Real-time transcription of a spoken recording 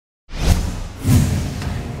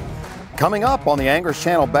Coming up on the Anglers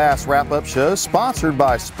Channel Bass Wrap-Up Show, sponsored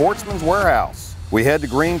by Sportsman's Warehouse. We head to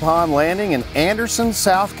Green Pond Landing in Anderson,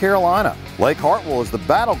 South Carolina. Lake Hartwell is the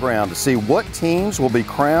battleground to see what teams will be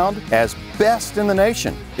crowned as best in the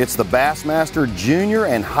nation. It's the Bassmaster Junior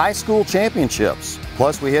and High School Championships.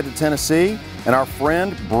 Plus, we head to Tennessee, and our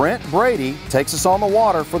friend Brent Brady takes us on the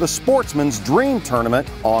water for the Sportsman's Dream Tournament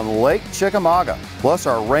on Lake Chickamauga. Plus,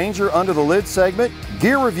 our Ranger Under the Lid segment,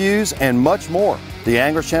 gear reviews, and much more. The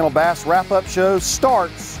Anglers Channel Bass Wrap-Up Show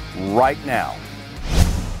starts right now.